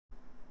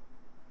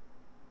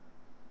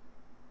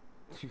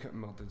You got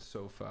melted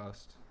so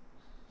fast.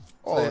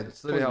 Oh,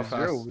 it's literally how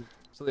fast.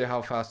 It's literally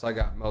how fast I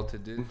got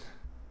melted, dude.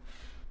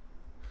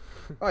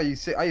 Oh, I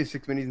used 6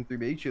 minis and 3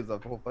 bait shields the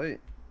whole fight.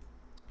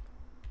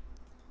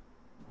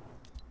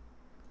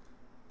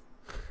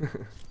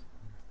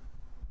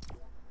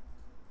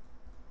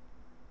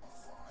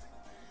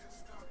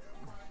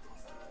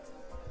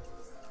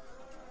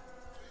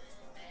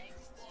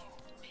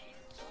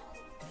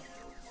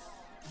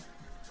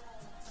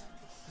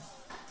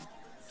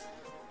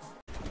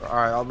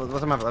 Alright,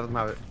 let him have it, let him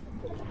have it.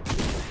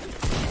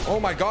 Oh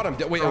my god, I'm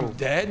dead. Wait, I'm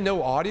dead?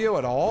 No audio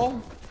at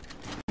all?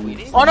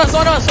 On us,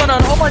 on us, on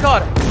us. Oh my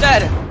god,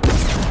 dead.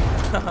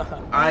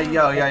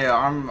 Yeah,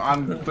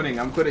 I'm quitting.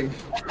 Unknown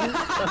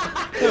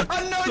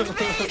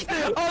face!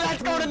 Oh,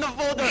 that's going in the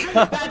folder!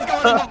 That's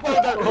going in the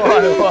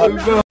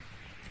folder!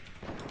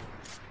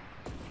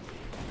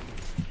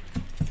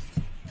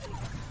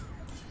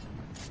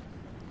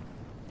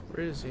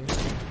 Where is he?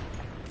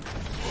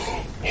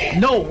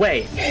 No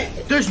way!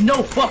 There's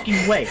no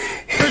fucking way!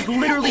 There's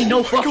literally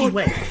no fucking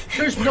way!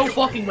 There's no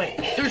fucking way!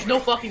 There's no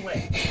fucking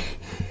way!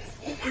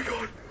 Oh my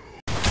god!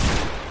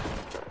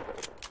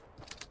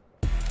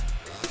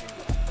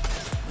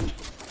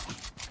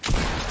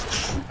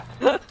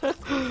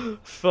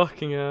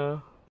 Fucking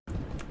hell.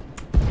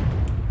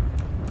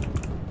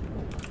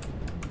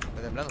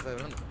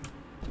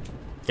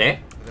 ¿Qué?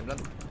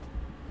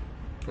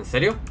 ¿En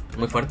serio?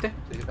 ¿Muy fuerte?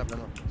 Sí, está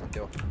plano,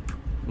 Santiago.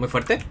 ¿Muy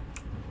fuerte?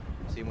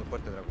 Sí, muy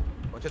fuerte, Draco.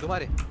 Concha tu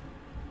madre.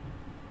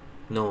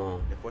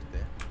 No. Es fuerte,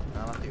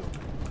 nada más digo.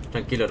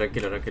 Tranquilo,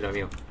 tranquilo, tranquilo,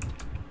 amigo.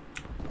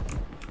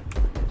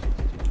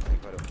 Sí,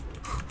 claro.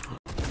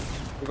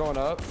 We're going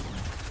up.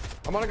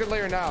 I'm on a good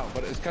layer now,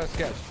 but it's kind of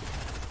sketch.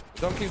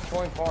 Don't keep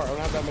going far. I don't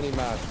have that many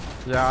mats.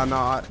 Yeah,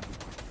 no,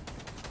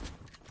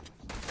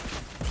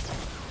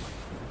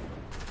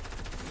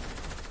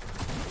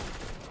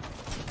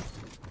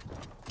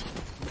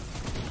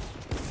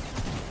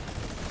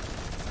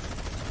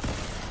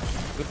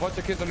 There's a bunch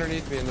of kids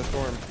underneath me in the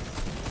storm.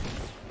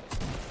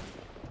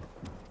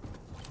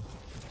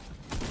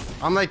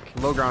 I'm like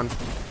low ground.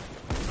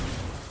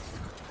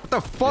 What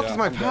the fuck is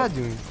my pad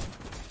doing?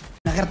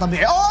 غير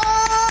طبيعي. اوه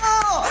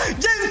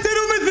جنتل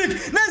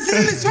وميثك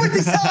نازلين السويت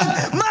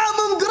الساد مع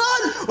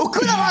مونقرال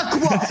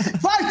وكوررrrrwa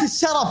فايت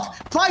الشرف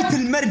فايت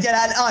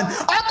المرجله الان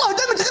اعطوه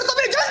دمج غير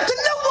طبيعي جنتل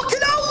نوك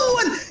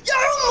الاول يا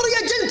عمري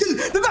يا جنتل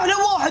ذبحنا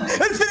واحد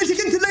الفينش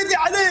جنتل لا يضيع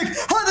عليك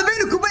هذا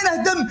بينك وبينه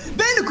دم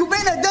بينك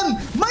وبينه دم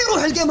ما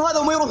يروح الجيم هذا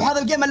وما يروح هذا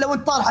الجيم الا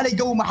وانت طالع عليه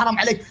قومه حرام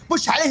عليك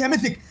بش عليها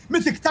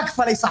ميثك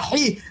تكفى لا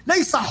يصحيه لا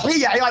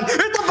يصحيه يا عيال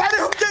يطب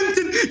عليهم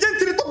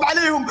جنتل يطب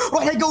عليهم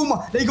روح لا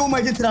يقومه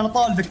يا جنتل انا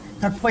طالبك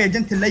تكفى يا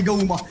جنتل لا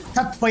يقومه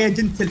تكفى يا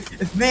جنتل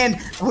 2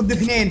 ضد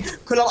 2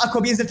 كولر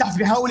اكوا بينزل تحت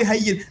بيحاول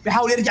يهيل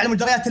بيحاول يرجع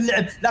لمجريات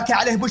اللعب لكن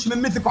عليه بوش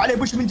من ميثك وعليه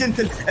بوش من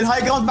جنتل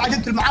الهاي جراوند مع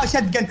جنتل معاه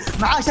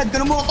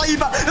شتقن اموره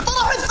طيبه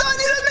طرح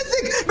الثاني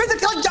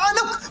لميثك رجع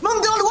نوك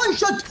مونقرال 1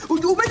 شوت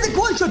وميثك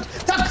 1 شوت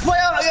تكفى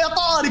يا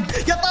طارق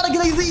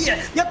لا يضيع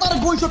يا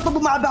طارق 1 شوت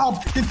طبوا مع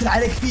بعض جنتل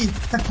عليك فيه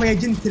تكفى يا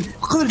جنتل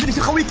خذ الفينش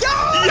خويك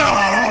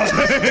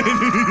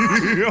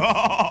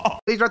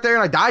He's right there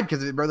and I died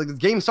because of it, bro. Like, this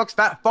game sucks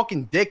fat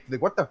fucking dick.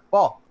 Like, what the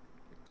fuck?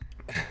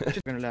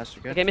 Just gonna last,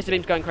 okay? Okay, Mr.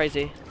 Beam's going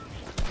crazy.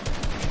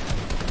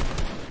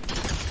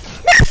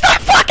 Mr.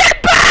 fucking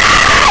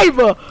Beam!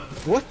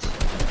 What?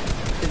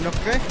 Did not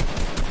okay?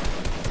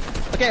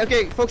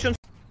 Okay, focus on.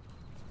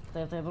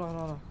 طيب روح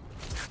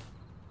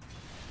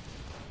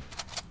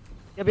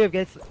يب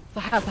قاعد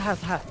صحة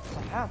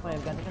طيب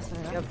قاعد اكسر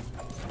هنا يب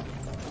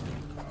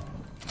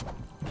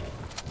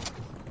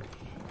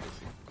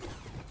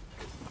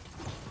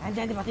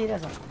عندي بعطيه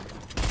لازم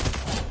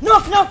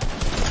نوك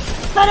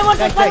ثاني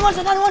ورشة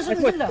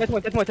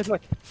تموت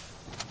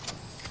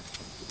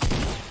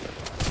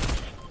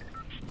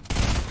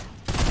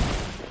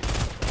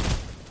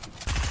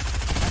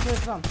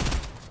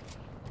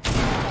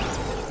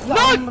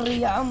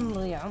يا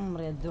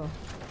عمري الدون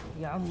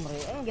يا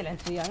عمري انقلع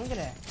انت وياه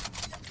انقلع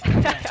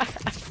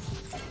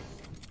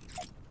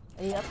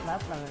اي اطلع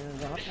من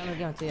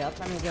الجيم انت وياه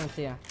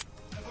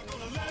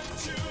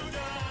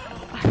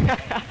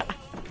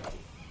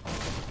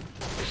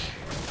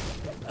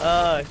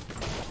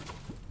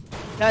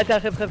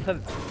تعال خذ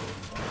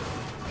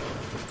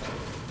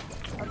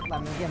اطلع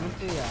من الجيم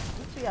انت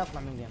وياه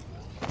اطلع من الجيم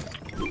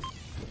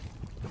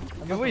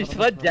ابوي ايش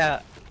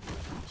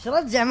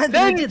رجع ما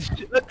ادري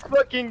let's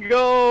fucking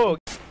go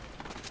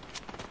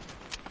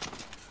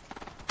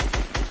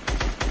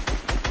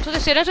شو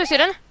يصير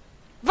فالي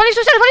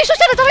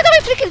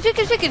دawaj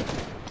FRICKL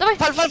dawaj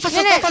fal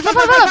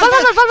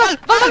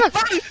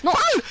no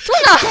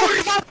Tuna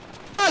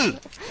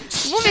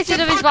mówię ci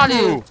żebyś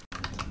walił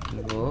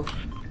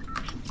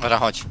Dobra,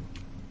 chodź.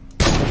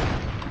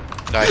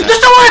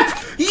 Dostałem!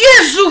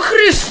 Jezu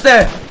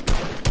Chryste!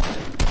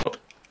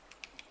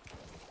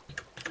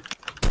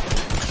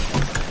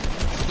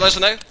 Leży,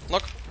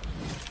 nok.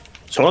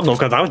 Co? No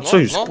gadałem? Co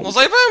już? No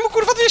zajebałem mu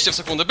kurwa 200 w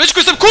sekundę. Byczku,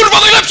 jestem kurwa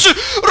najlepszy!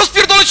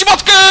 Rozpierdolę ci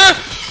matkę!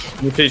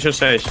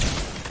 56.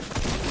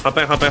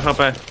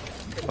 HP.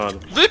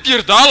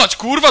 Wypierdalać,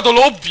 kurwa, do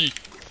lobby!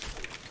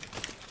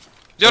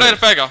 Biorę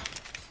RPG-a.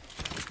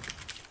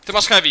 Ty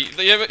masz heavy.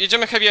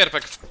 Jedziemy heavy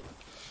RPG.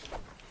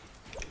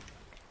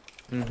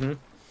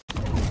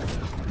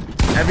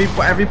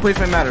 Every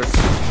placement matters.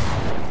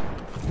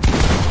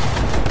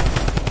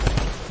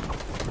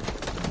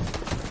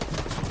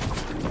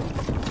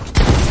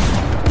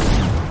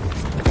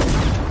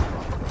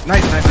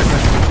 Nice.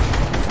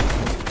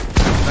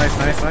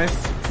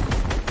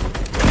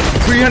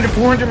 300,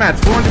 400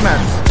 mats.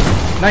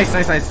 Nice.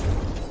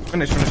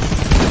 Finish.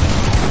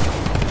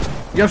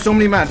 You have so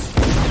many mats.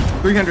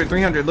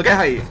 300. Look at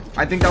height.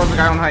 I think that was the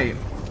guy on height.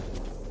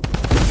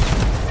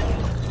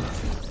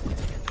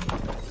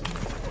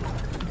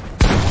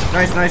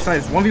 Nice.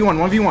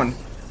 1v1.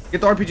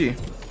 Get the RPG.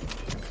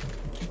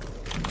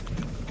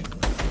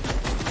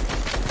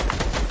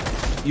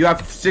 You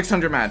have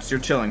 600 mats. You're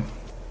chilling.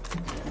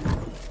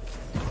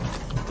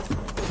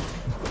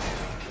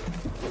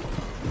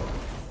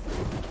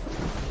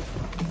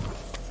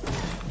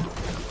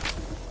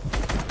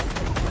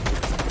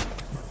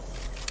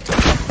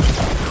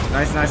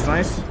 Nice.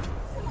 Nice.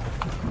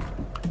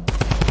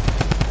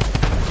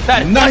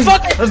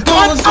 Let's go!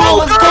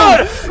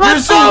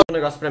 Um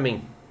negócio pra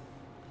mim.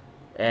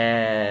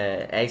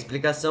 É a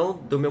explicação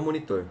do meu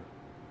monitor.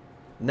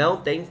 Não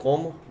tem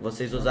como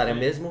vocês usarem a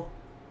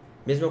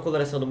mesma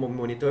coloração do meu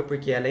monitor,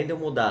 porque além de eu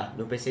mudar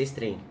no PC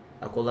Stream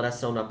a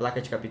coloração na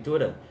placa de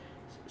captura,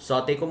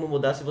 só tem como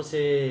mudar se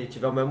você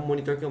tiver o mesmo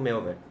monitor que o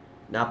meu, velho.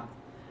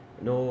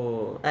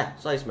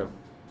 Só isso mesmo.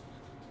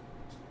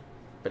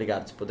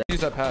 Obrigado, se puder.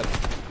 Use that pad.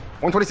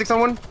 126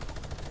 on one.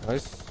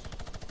 Nice.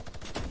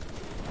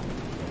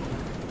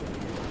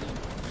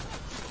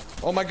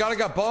 Oh my god, I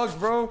got bugs,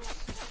 bro.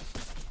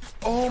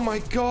 Oh my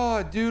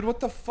god, dude, what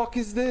the fuck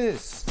is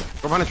this?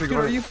 Dude,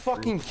 are you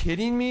fucking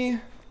kidding me?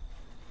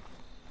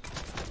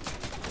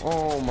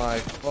 Oh my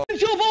fuck.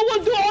 شوف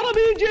اول دو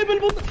عربي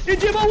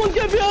يجيب اول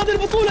جيم في هذه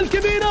البطولة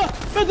الكبيرة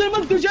مثل ما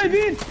انتم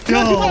شايفين.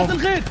 يا جماعة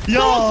الخير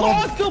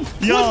توقعاتكم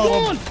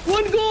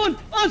ونقول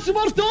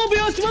اسمر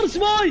توبي اسمر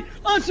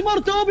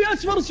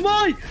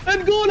سماي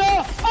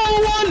نقولها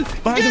اول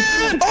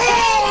جيم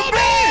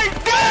عربي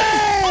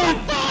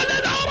ابطال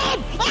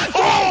العرب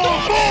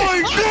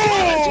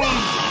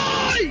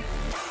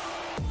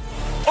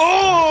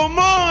Oh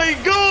my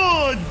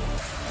god!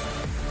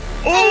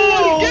 Oh